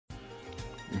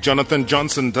Jonathan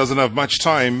Johnson doesn't have much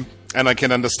time, and I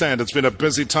can understand it's been a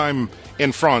busy time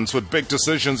in France with big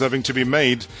decisions having to be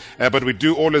made. But we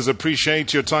do always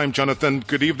appreciate your time, Jonathan.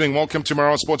 Good evening. Welcome to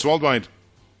Marawa Sports Worldwide.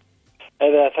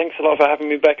 Hey there. Thanks a lot for having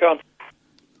me back on.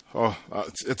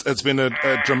 It's been a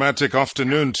dramatic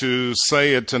afternoon, to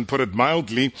say it and put it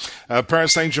mildly.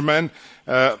 Paris Saint-Germain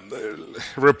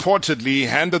reportedly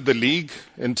handed the Ligue,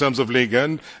 in terms of Ligue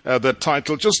 1, the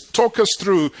title. Just talk us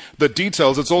through the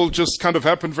details. It's all just kind of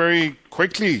happened very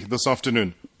quickly this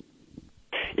afternoon.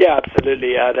 Yeah,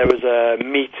 absolutely. There was a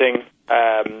meeting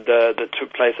that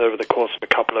took place over the course of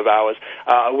a couple of hours.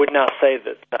 I would now say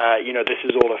that, this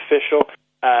is all official.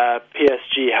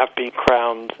 PSG have been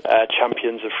crowned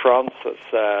champions of France.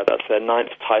 That's their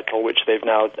 9th title, which they've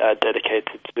now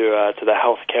dedicated to the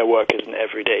healthcare workers and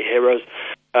everyday heroes,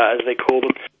 as they call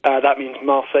them. That means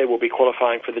Marseille will be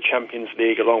qualifying for the Champions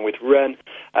League along with Rennes.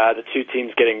 The two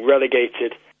teams getting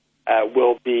relegated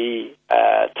will be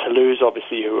Toulouse,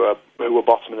 obviously, who were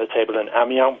bottom of the table, and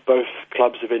Amiens. Both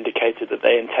clubs have indicated that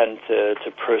they intend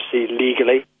to proceed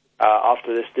legally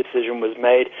after this decision was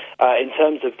made. In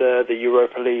terms of the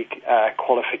Europa League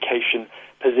qualification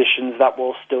positions, that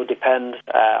will still depend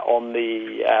on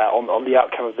the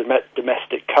outcome of the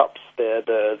domestic cups.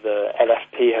 The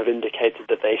LFP have indicated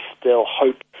that they still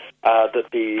hope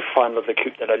that the final of the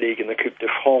Coupe de la Ligue and the Coupe de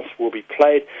France will be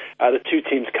played. The two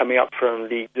teams coming up from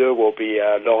Ligue 2 will be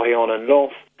Lorient and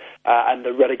Lens. And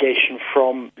the relegation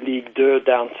from Ligue 2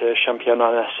 down to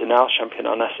Championnat National.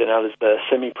 Championnat National is the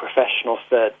semi-professional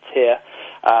third tier.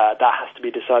 That has to be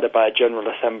decided by a General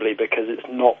Assembly because it's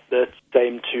not the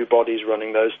same two bodies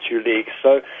running those two leagues.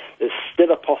 So there's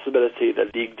still a possibility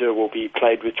that Ligue 2 will be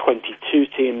played with 22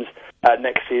 teams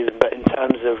next season. But in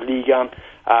terms of Ligue 1,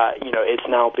 it's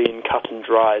now been cut and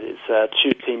dried. It's a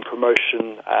two-team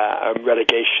promotion and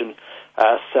relegation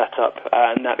set up,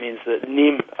 and that means that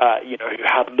Nîmes, who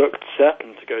had looked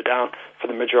certain to go down for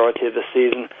the majority of the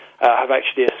season, have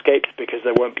actually escaped because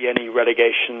there won't be any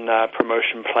relegation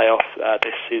promotion playoff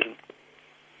this season.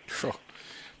 Sure.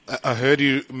 I heard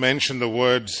you mention the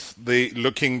words they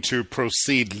looking to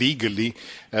proceed legally.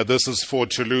 This is for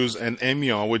Toulouse and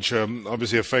Amiens, which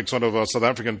obviously affects one of our South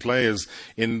African players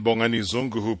in Bongani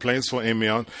Zungu, who plays for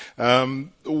Amiens.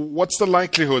 What's the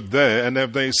likelihood there? And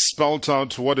have they spelled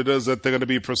out what it is that they're going to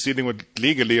be proceeding with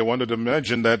legally? I wanted to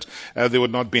imagine that they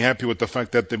would not be happy with the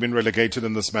fact that they've been relegated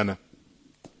in this manner.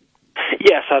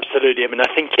 Yes, absolutely. I mean,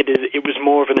 I think it was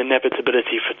more of an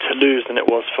inevitability for Toulouse than it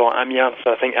was for Amiens.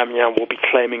 So I think Amiens will be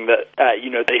claiming that,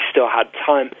 they still had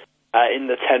time in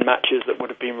the 10 matches that would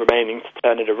have been remaining to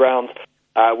turn it around,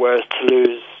 whereas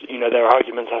Toulouse, their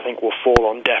arguments, I think, will fall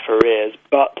on deaf ears.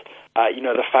 But,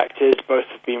 the fact is both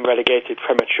have been relegated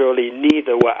prematurely.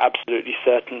 Neither were absolutely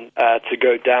certain to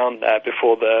go down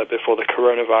before the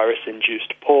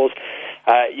coronavirus-induced pause.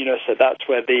 So that's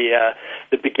where the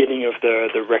beginning of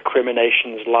the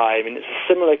recriminations lie. I mean, it's a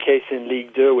similar case in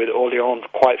Ligue 2 with Orléans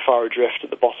quite far adrift at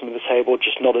the bottom of the table,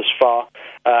 just not as far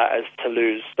as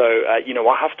Toulouse. So,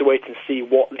 I'll have to wait and see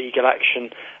what legal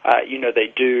action, they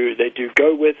do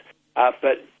go with.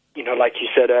 But, like you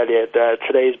said earlier,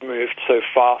 today's moved so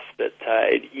fast that,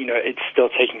 it's still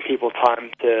taking people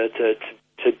time to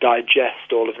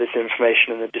digest all of this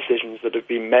information and the decisions that have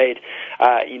been made.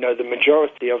 The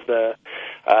majority of the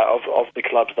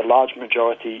clubs, the large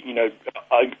majority,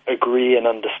 agree and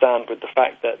understand with the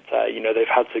fact that they've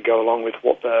had to go along with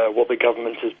what the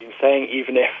government has been saying,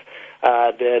 even if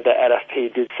the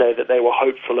LFP did say that they were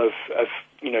hopeful of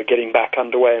getting back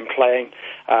underway and playing,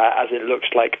 as it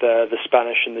looks like the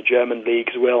Spanish and the German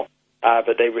leagues will.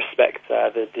 But they respect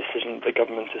the decision the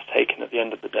government has taken at the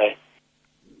end of the day.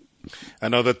 I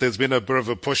know that there's been a bit of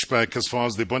a pushback as far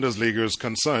as the Bundesliga is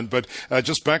concerned, but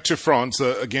just back to France,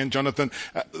 again, Jonathan,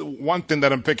 one thing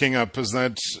that I'm picking up is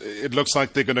that it looks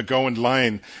like they're going to go in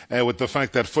line with the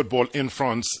fact that football in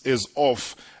France is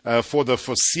off for the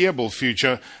foreseeable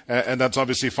future, and that's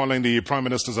obviously following the Prime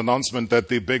Minister's announcement that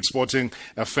the big sporting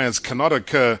affairs cannot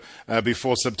occur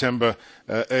before September,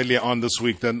 earlier on this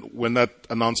week than when that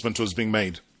announcement was being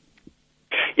made.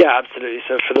 Yeah, absolutely.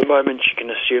 So for the moment, you can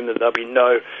assume that there'll be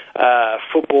no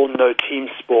football, no team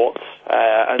sports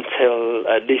until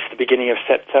at least the beginning of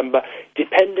September,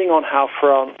 depending on how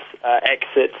France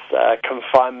exits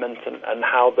confinement and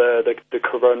how the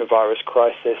coronavirus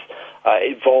crisis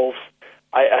evolves.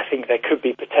 I think there could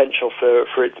be potential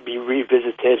for it to be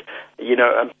revisited,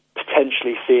 and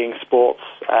potentially seeing sports,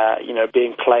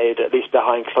 being played at least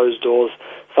behind closed doors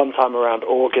sometime around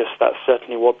August. That's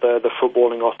certainly what the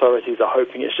footballing authorities are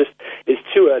hoping. It's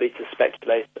too early to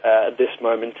speculate at this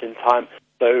moment in time.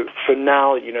 So for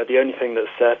now, the only thing that's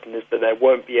certain is that there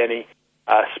won't be any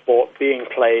sport being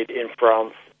played in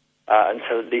France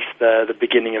until at least the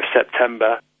beginning of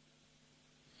September.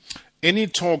 Any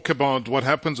talk about what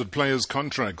happens with players'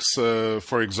 contracts,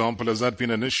 for example? Has that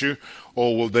been an issue?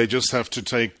 Or will they just have to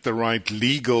take the right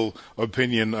legal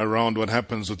opinion around what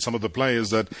happens with some of the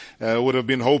players that would have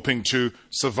been hoping to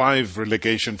survive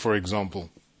relegation, for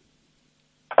example?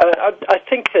 I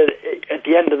think that at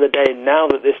the end of the day, now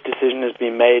that this decision has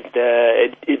been made,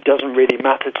 it doesn't really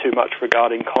matter too much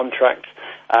regarding contracts.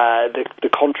 The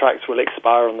contracts will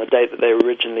expire on the date that they were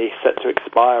originally set to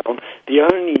expire on. The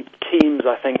only teams,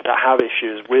 I think, that have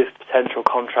issues with potential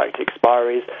contract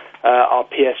expiries are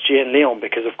PSG and Lyon,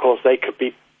 because, of course, they could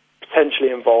be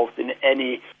potentially involved in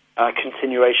any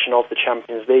continuation of the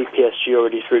Champions League. PSG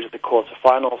already through to the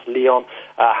quarterfinals. Lyon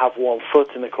have 1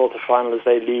 foot in the quarterfinal as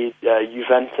they lead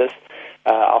Juventus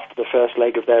after the first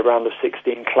leg of their round of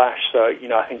 16 clash. So,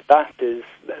 I think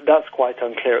that's quite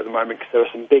unclear at the moment, because there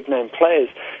are some big-name players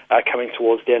coming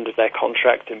towards the end of their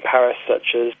contract in Paris,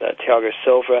 such as Thiago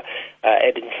Silva,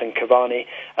 Edinson Cavani.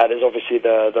 There's obviously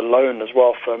the loan as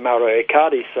well for Mauro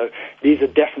Icardi. So these are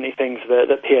definitely things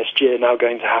that PSG are now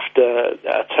going to have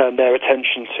to turn their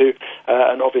attention to.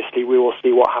 And obviously we will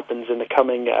see what happens in the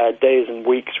coming days and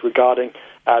weeks regarding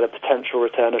the potential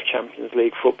return of Champions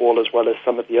League football, as well as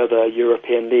some of the other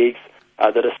European leagues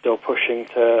that are still pushing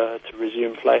to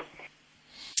resume play.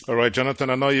 All right,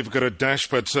 Jonathan, I know you've got a dash,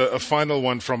 but a final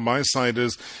one from my side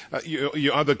is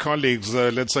your other colleagues,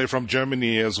 let's say from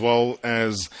Germany as well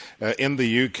as in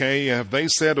the UK, have they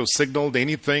said or signaled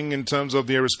anything in terms of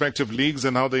their respective leagues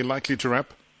and how they're likely to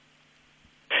wrap?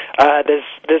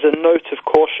 There's a note of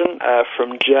caution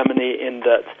from Germany in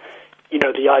that,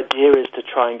 the idea is to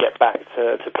try and get back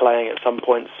to playing at some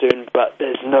point soon, but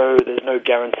there's no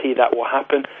guarantee that will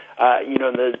happen.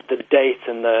 The date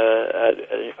and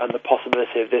the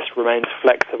possibility of this remains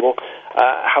flexible.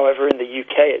 However, in the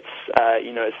UK,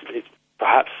 it's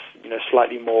perhaps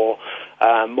slightly more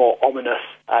ominous.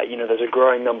 There's a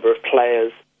growing number of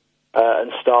players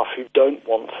and staff who don't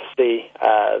want to see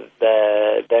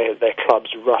their clubs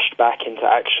rushed back into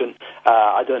action.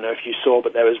 I don't know if you saw,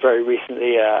 but there was very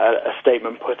recently a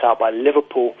statement put out by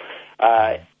Liverpool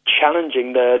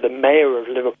challenging the mayor of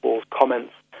Liverpool's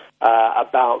comments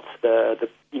about the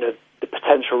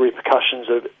potential repercussions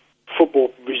of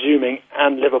football resuming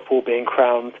and Liverpool being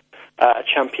crowned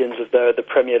champions of the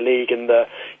Premier League, and the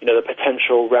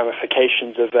potential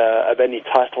ramifications of any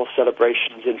title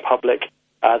celebrations in public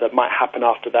that might happen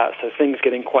after that. So things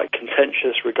getting quite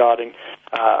contentious regarding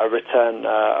a return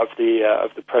of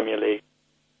the Premier League.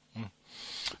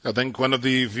 I think one of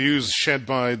the views shared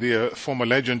by the former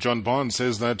legend John Barnes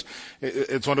says that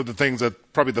it's one of the things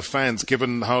that probably the fans,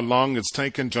 given how long it's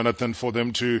taken, Jonathan, for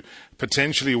them to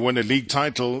potentially win a league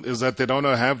title, is that they don't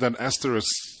have that asterisk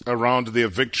around their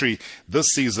victory this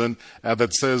season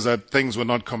that says that things were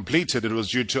not completed. It was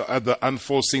due to other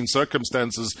unforeseen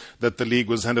circumstances that the league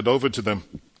was handed over to them.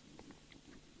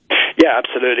 Yeah,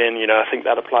 absolutely, and I think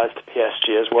that applies to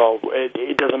PSG as well.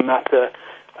 It doesn't matter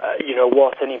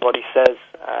what anybody says.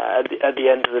 At the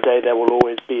end of the day, there will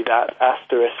always be that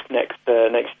asterisk next to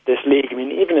this league. I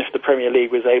mean, even if the Premier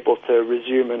League was able to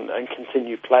resume and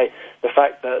continue play, the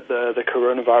fact that the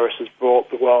coronavirus has brought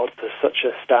the world to such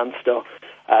a standstill,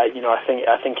 I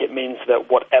think it means that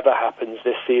whatever happens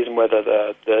this season, whether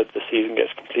the season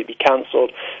gets completely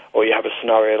cancelled, or you have a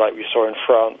scenario like we saw in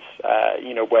France,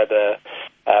 where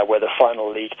the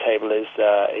final league table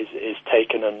is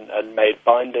taken and made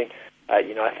binding. I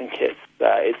think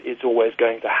it's always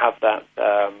going to have that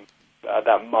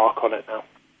mark on it now.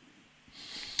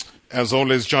 As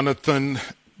always, Jonathan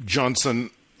Johnson,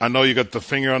 I know you got the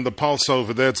finger on the pulse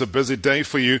over there. It's a busy day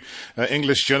for you.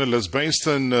 English journalist based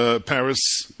in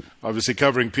Paris, obviously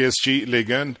covering PSG,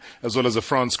 Ligue, as well as a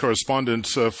France correspondent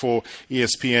for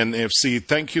ESPNFC.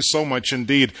 Thank you so much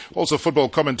indeed. Also football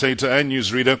commentator and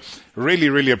newsreader. Really,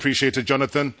 really appreciate it,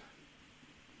 Jonathan.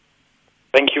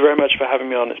 Thank you very much for having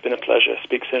me on. It's been a pleasure.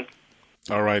 Speak soon.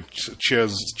 All right.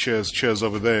 Cheers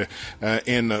over there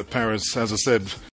in Paris. As I said,